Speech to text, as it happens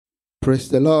Praise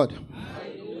the Lord.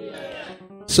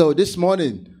 So this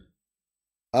morning,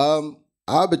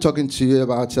 I'll be talking to you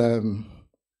about the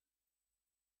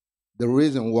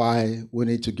reason why we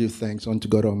need to give thanks unto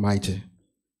God Almighty.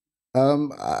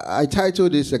 I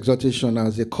titled this exhortation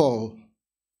as a call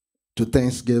to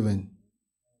thanksgiving.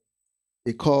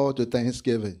 A call to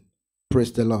thanksgiving.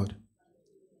 Praise the Lord.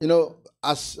 You know,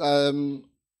 as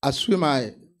we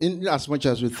might, in as much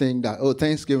as we think that,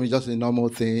 Thanksgiving is just a normal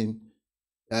thing,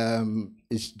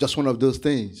 it's just one of those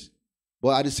things.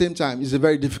 But at the same time, it's a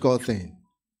very difficult thing.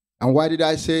 And why did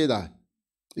I say that?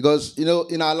 Because,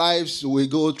 in our lives, we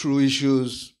go through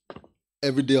issues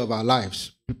every day of our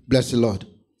lives. Bless the Lord.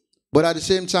 But at the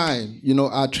same time,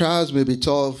 our trials may be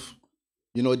tough.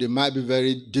 They might be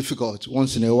very difficult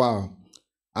once in a while.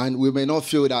 And we may not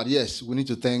feel that, yes, we need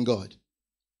to thank God.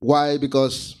 Why?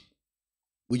 Because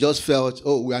we just felt,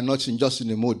 we are not just in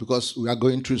the mood because we are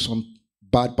going through some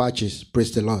bad patches.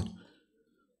 Praise the Lord.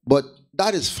 But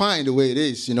that is fine the way it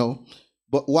is,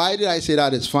 But why did I say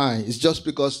that is fine? It's just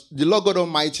because the Lord God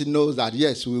Almighty knows that,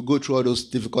 yes, we will go through all those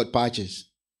difficult patches.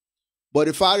 But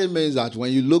the fact remains that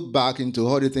when you look back into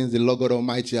all the things the Lord God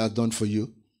Almighty has done for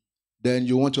you, then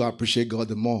you want to appreciate God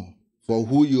the more for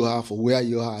who you are, for where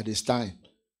you are at this time.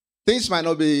 Things might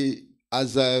not be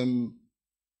as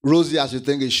rosy as you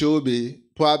think it should be.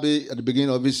 Probably at the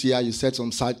beginning of this year, you set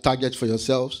some targets for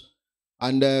yourselves.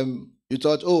 And you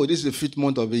thought, this is the 5th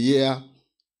month of the year.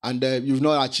 And you've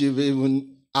not achieved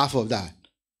even half of that.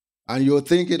 And you're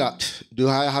thinking that, do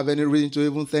I have any reason to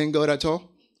even thank God at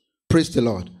all? Praise the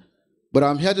Lord. But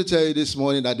I'm here to tell you this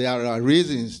morning that there are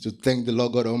reasons to thank the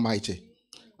Lord God Almighty.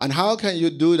 And how can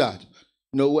you do that?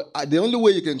 The only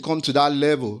way you can come to that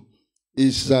level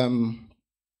is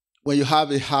when you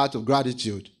have a heart of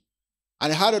gratitude.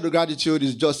 And a heart of gratitude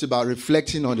is just about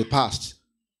reflecting on the past.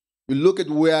 You look at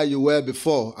where you were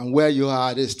before and where you are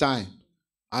at this time.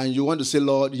 And you want to say,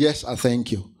 Lord, yes, I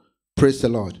thank you. Praise the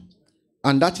Lord.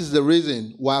 And that is the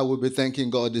reason why we'll be thanking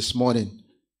God this morning.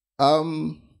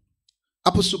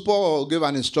 Apostle Paul gave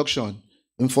an instruction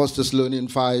in 1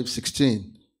 Thessalonians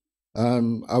 5:16.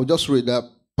 I'll just read that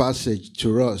passage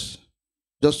to us,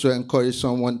 just to encourage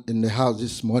someone in the house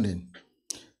this morning.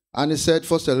 And he said,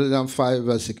 1 Thessalonians 5,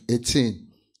 verse 18. He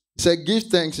said, give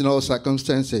thanks in all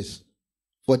circumstances,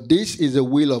 for this is the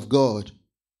will of God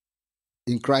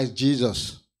in Christ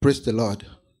Jesus. Praise the Lord.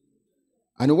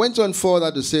 And he went on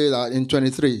further to say that in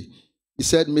 23, he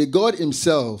said, may God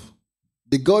himself,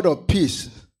 the God of peace,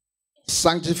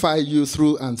 sanctify you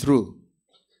through and through.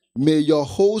 May your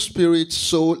whole spirit,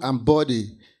 soul, and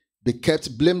body be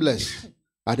kept blameless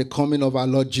at the coming of our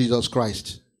Lord Jesus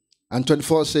Christ. And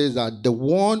 24 says that the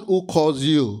one who calls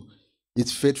you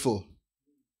is faithful,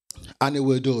 and he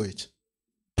will do it.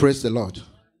 Praise the Lord.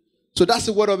 So that's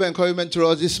the word of encouragement to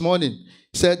us this morning.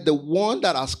 He said the one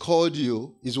that has called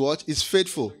you is what? Is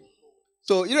faithful.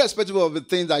 So irrespective of the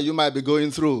things that you might be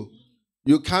going through,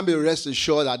 you can be rest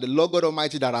assured that the Lord God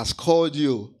Almighty that has called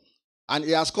you, and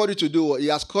he has called you to do what? He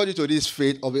has called you to this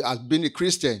faith of as being a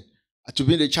Christian, to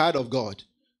being a child of God.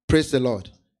 Praise the Lord.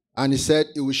 And he said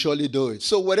he will surely do it.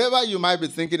 So whatever you might be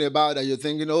thinking about, that you're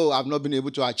thinking, I've not been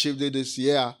able to achieve it this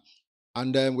year,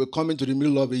 and then we're coming to the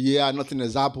middle of the year, nothing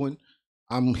has happened.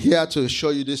 I'm here to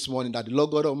show you this morning that the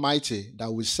Lord God Almighty that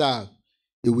we serve,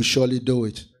 he will surely do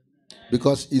it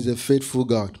because he's a faithful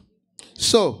God.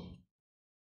 So,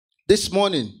 this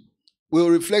morning, we'll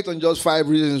reflect on just 5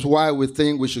 reasons why we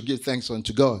think we should give thanks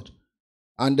unto God.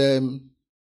 And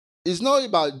it's not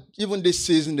about even this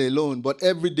season alone, but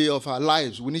every day of our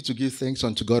lives, we need to give thanks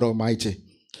unto God Almighty.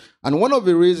 And one of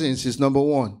the reasons is, number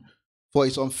 1, for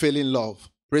his unfailing love.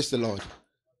 Praise the Lord.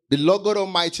 The Lord God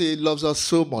Almighty loves us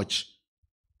so much,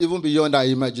 even beyond our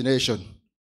imagination.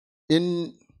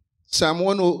 In Psalm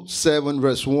 107,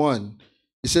 verse 1,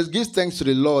 it says, give thanks to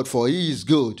the Lord, for he is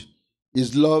good.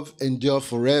 His love endures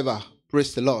forever.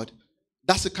 Praise the Lord.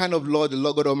 That's the kind of Lord the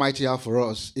Lord God Almighty has for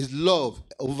us. His love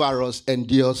over us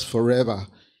endures forever.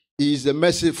 He is a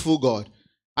merciful God.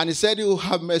 And he said he will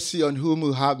have mercy on whom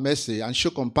will have mercy and show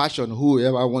compassion on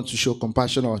whoever wants to show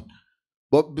compassion on.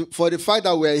 But for the fact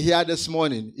that we're here this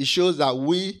morning, it shows that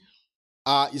we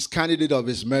are his candidate of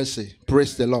his mercy.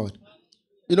 Praise the Lord.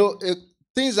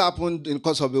 Things happened in the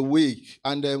course of a week.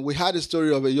 And then we had a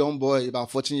story of a young boy,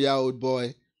 about a 14-year-old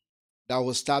boy, that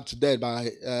was stabbed to death by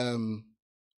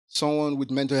someone with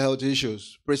mental health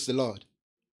issues. Praise the Lord.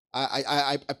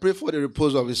 I pray for the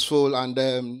repose of his soul, and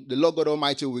the Lord God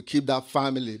Almighty will keep that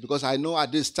family, because I know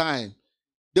at this time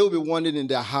they will be wondering in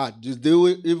their heart, do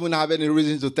they even have any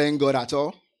reason to thank God at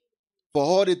all for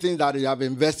all the things that they have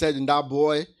invested in that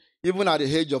boy, Even at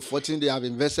the age of 14, they have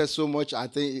invested so much. I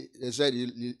think they said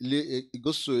it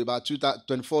goes to about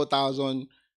 24,000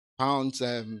 pounds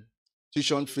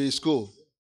tuition fee school.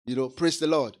 Praise the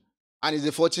Lord. And he's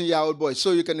a 14-year-old boy.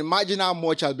 So you can imagine how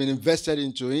much has been invested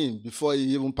into him before he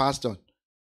even passed on.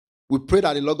 We pray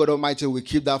that the Lord God Almighty will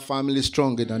keep that family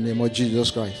strong in the name of Jesus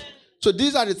Christ. So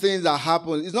these are the things that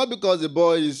happen. It's not because the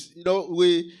boy is,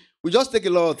 we just take a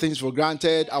lot of things for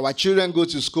granted. Our children go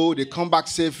to school, they come back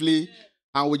safely,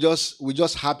 and we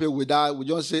just happy with that. We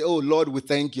just say, oh Lord, we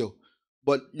thank you.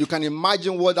 But you can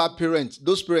imagine what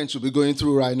those parents will be going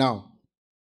through right now.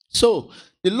 So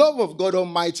the love of God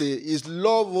Almighty, His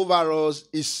love over us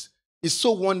is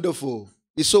so wonderful.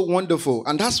 It's so wonderful.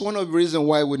 And that's one of the reasons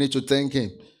why we need to thank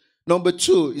Him. Number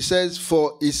 2, it says,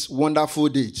 for His wonderful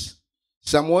deeds.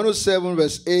 Psalm 107,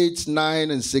 verse 8,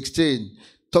 9, and 16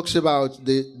 talks about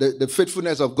the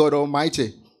faithfulness of God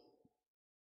Almighty.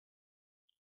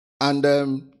 And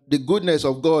the goodness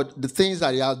of God, the things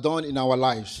that He has done in our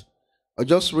lives. I'll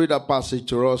just read that passage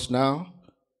to us now.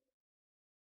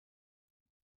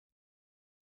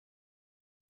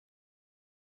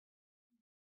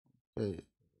 Okay.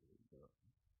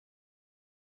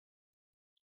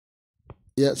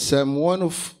 Yeah, Psalm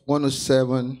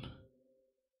 107,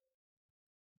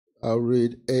 I'll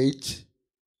read 8.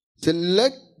 Say,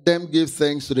 let them give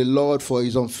thanks to the Lord for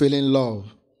His unfailing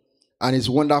love and His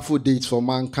wonderful deeds for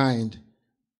mankind.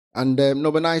 And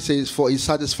number 9 says, for He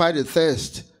satisfied the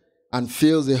thirst and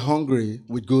fills the hungry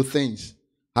with good things.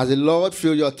 Has the Lord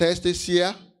filled your thirst this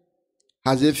year?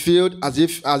 Has He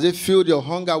filled your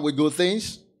hunger with good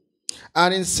things?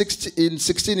 And in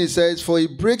 16 it says, for He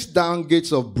breaks down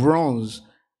gates of bronze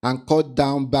and cut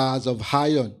down bars of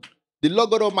iron. The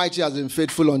Lord God Almighty has been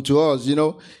faithful unto us.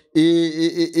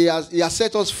 He has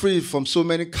set us free from so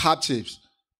many captives.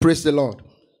 Praise the Lord.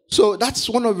 So that's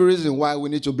one of the reasons why we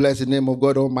need to bless the name of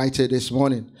God Almighty this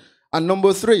morning. And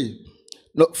number 3,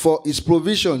 for His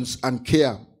provisions and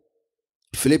care.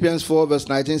 Philippians 4 verse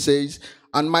 19 says,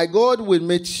 and my God will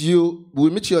meet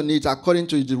your needs according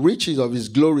to the riches of His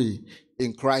glory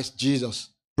in Christ Jesus.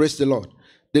 Praise the Lord.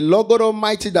 The Lord God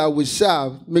Almighty that we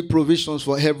serve make provisions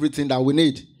for everything that we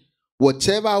need.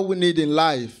 Whatever we need in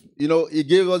life, He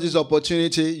gave us this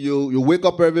opportunity. You wake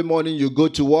up every morning, you go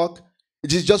to work.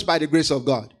 It is just by the grace of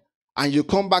God. And you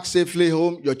come back safely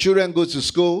home. Your children go to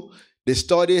school. They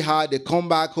study hard. They come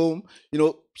back home.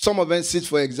 Some of them sit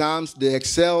for exams. They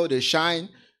excel. They shine.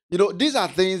 These are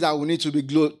things that we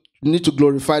need to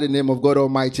glorify the name of God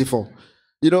Almighty for.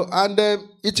 And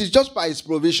it is just by His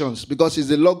provisions, because it's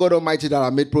the Lord God Almighty that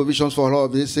has made provisions for all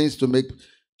of these things to make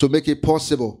it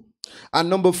possible. And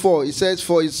number 4, it says,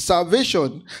 for His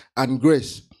salvation and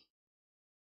grace.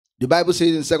 The Bible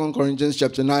says in 2 Corinthians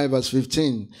chapter 9, verse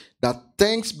 15, that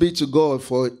thanks be to God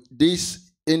for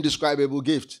this indescribable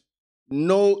gift.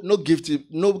 No gift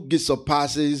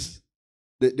surpasses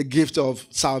the gift of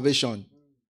salvation.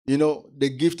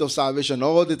 The gift of salvation,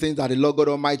 all the things that the Lord God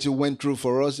Almighty went through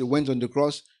for us. He went on the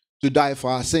cross to die for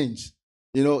our sins.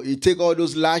 He take all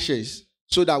those lashes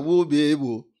so that we will be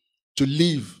able to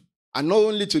live. And not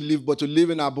only to live, but to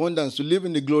live in abundance, to live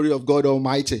in the glory of God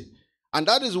Almighty. And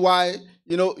that is why,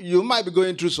 you might be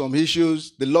going through some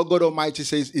issues. The Lord God Almighty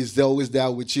says He's always there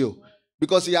with you.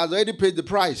 Because He has already paid the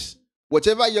price.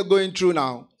 Whatever you're going through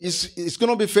now, it's going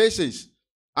to be phases.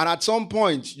 And at some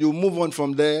point, you move on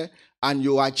from there and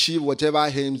you achieve whatever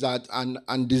aims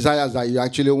and desires that you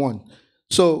actually want.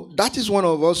 So that is one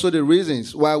of also the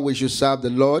reasons why we should serve the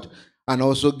Lord and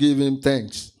also give Him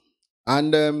thanks.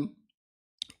 And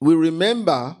we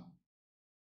remember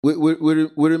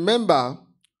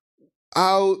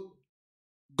how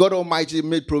God Almighty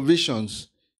made provisions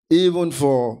even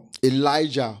for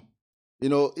Elijah.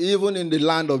 Even in the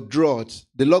land of drought,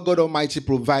 the Lord God Almighty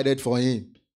provided for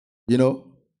him.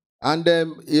 And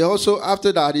he also,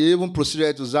 after that, he even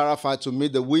proceeded to Zarephath to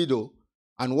meet the widow.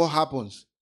 And what happens?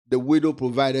 The widow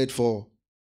provided for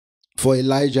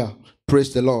Elijah.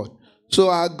 Praise the Lord. So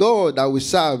our God that we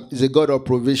serve is a God of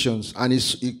provisions, and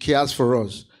He cares for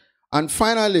us. And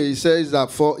finally, He says that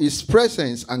for His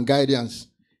presence and guidance.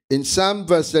 In Psalm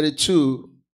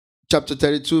chapter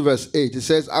 32, verse 8, it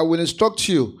says, I will instruct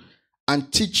you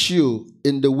and teach you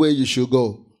in the way you should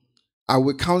go. I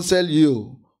will counsel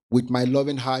you with my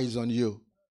loving eyes on you.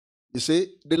 You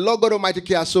see, the Lord God Almighty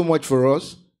cares so much for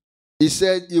us. He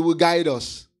said He will guide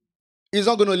us. He's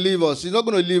not going to leave us. He's not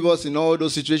going to leave us in all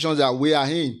those situations that we are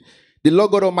in. The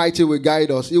Lord God Almighty will guide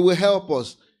us. He will help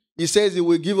us. He says He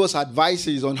will give us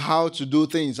advices on how to do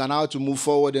things and how to move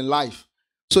forward in life.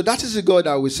 So that is the God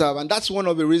that we serve. And that's one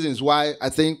of the reasons why I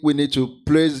think we need to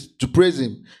praise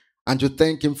Him and to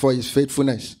thank Him for His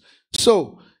faithfulness.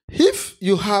 So If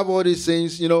you have all these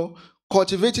things,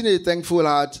 cultivating a thankful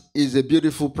heart is a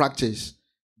beautiful practice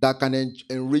that can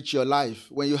enrich your life.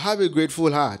 When you have a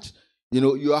grateful heart,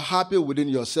 you are happy within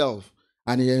yourself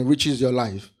and it enriches your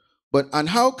life. And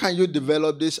how can you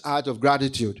develop this heart of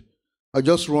gratitude? I'll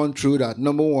just run through that.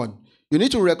 Number one, you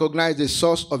need to recognize the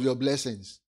source of your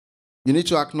blessings. You need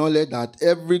to acknowledge that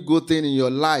every good thing in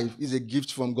your life is a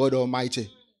gift from God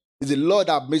Almighty. It's the Lord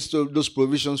that makes those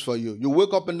provisions for you. You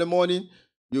wake up in the morning,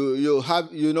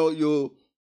 it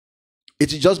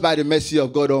is just by the mercy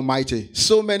of God Almighty.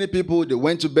 So many people, they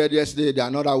went to bed yesterday, they are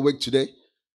not awake today.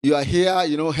 You are here,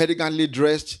 elegantly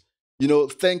dressed,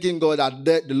 thanking God that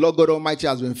the Lord God Almighty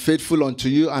has been faithful unto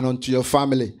you and unto your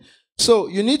family. So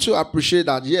you need to appreciate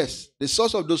that, yes, the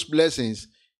source of those blessings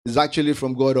is actually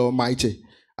from God Almighty.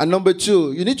 And number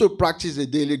two, you need to practice a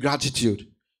daily gratitude.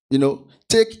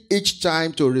 Take each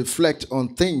time to reflect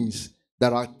on things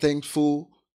that are thankful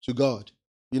to God.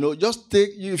 Just take,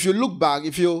 if you look back,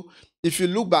 you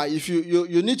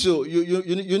need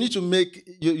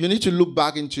to look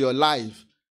back into your life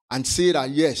and say that,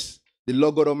 yes, the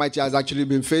Lord God Almighty has actually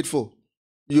been faithful.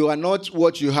 You are not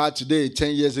what you had today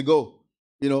 10 years ago.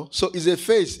 So it's a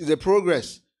phase, it's a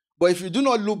progress. But if you do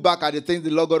not look back at the things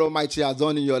the Lord God Almighty has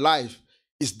done in your life,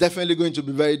 it's definitely going to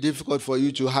be very difficult for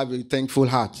you to have a thankful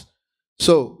heart.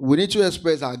 So we need to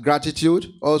express our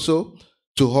gratitude also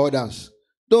to others.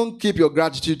 Don't keep your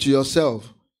gratitude to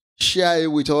yourself. Share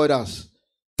it with others.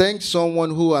 Thank someone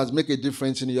who has made a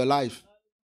difference in your life.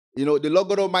 The Lord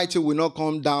God Almighty will not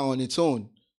come down on its own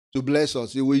to bless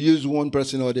us. He will use one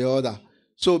person or the other.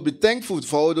 So be thankful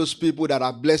for all those people that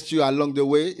have blessed you along the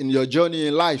way in your journey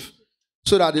in life,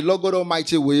 so that the Lord God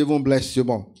Almighty will even bless you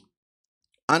more.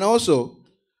 And also,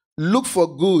 look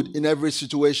for good in every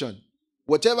situation.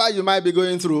 Whatever you might be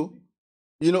going through,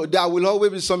 there will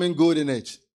always be something good in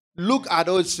it. Look at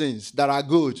those things that are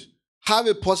good. Have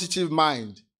a positive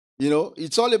mind.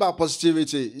 It's all about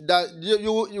positivity. That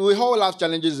you will all have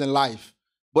challenges in life.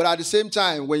 But at the same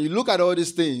time, when you look at all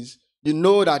these things, you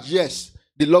know that, yes,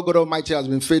 the Lord God Almighty has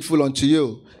been faithful unto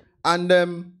you. And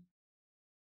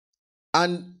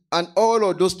all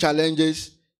of those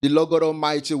challenges, the Lord God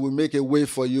Almighty will make a way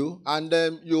for you. And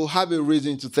you'll have a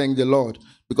reason to thank the Lord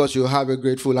because you have a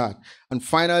grateful heart. And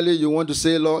finally, you want to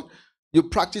say, Lord, you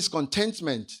practice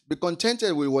contentment. Be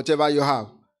contented with whatever you have.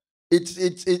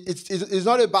 It's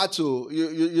not a battle.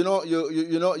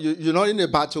 You're not in a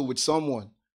battle with someone.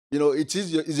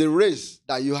 It's a race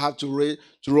that you have to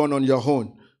run on your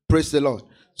own. Praise the Lord.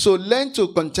 So learn to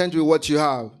content with what you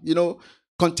have.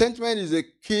 Contentment is a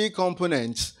key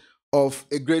component of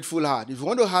a grateful heart. If you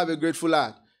want to have a grateful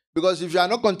heart, because if you are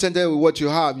not contented with what you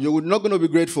have, you're not going to be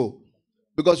grateful,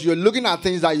 because you're looking at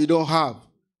things that you don't have.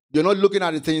 You're not looking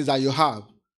at the things that you have.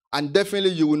 And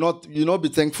definitely you will not be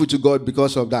thankful to God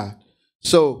because of that.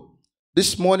 So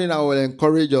this morning I will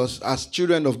encourage us as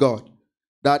children of God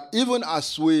that even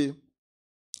as we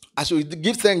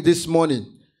give thanks this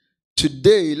morning,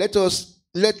 today let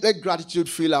gratitude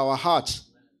fill our hearts,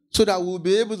 so that we'll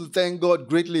be able to thank God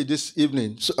greatly this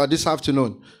evening, this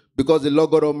afternoon, because the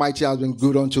Lord God Almighty has been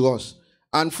good unto us.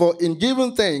 And for in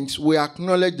giving thanks, we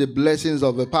acknowledge the blessings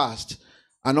of the past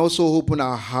and also open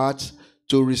our hearts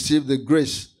to receive the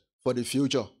grace for the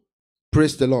future.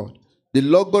 Praise the Lord. The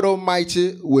Lord God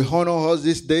Almighty will honor us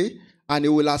this day, and He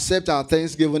will accept our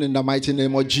thanksgiving in the mighty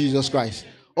name of Jesus Christ.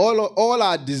 All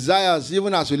our desires,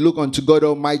 even as we look unto God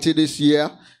Almighty this year,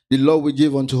 the Lord will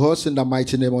give unto us in the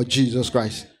mighty name of Jesus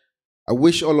Christ. I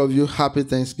wish all of you happy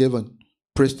Thanksgiving.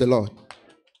 Praise the Lord.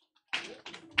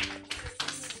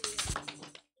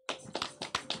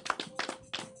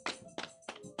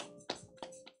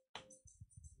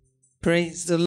 Praise the Lord.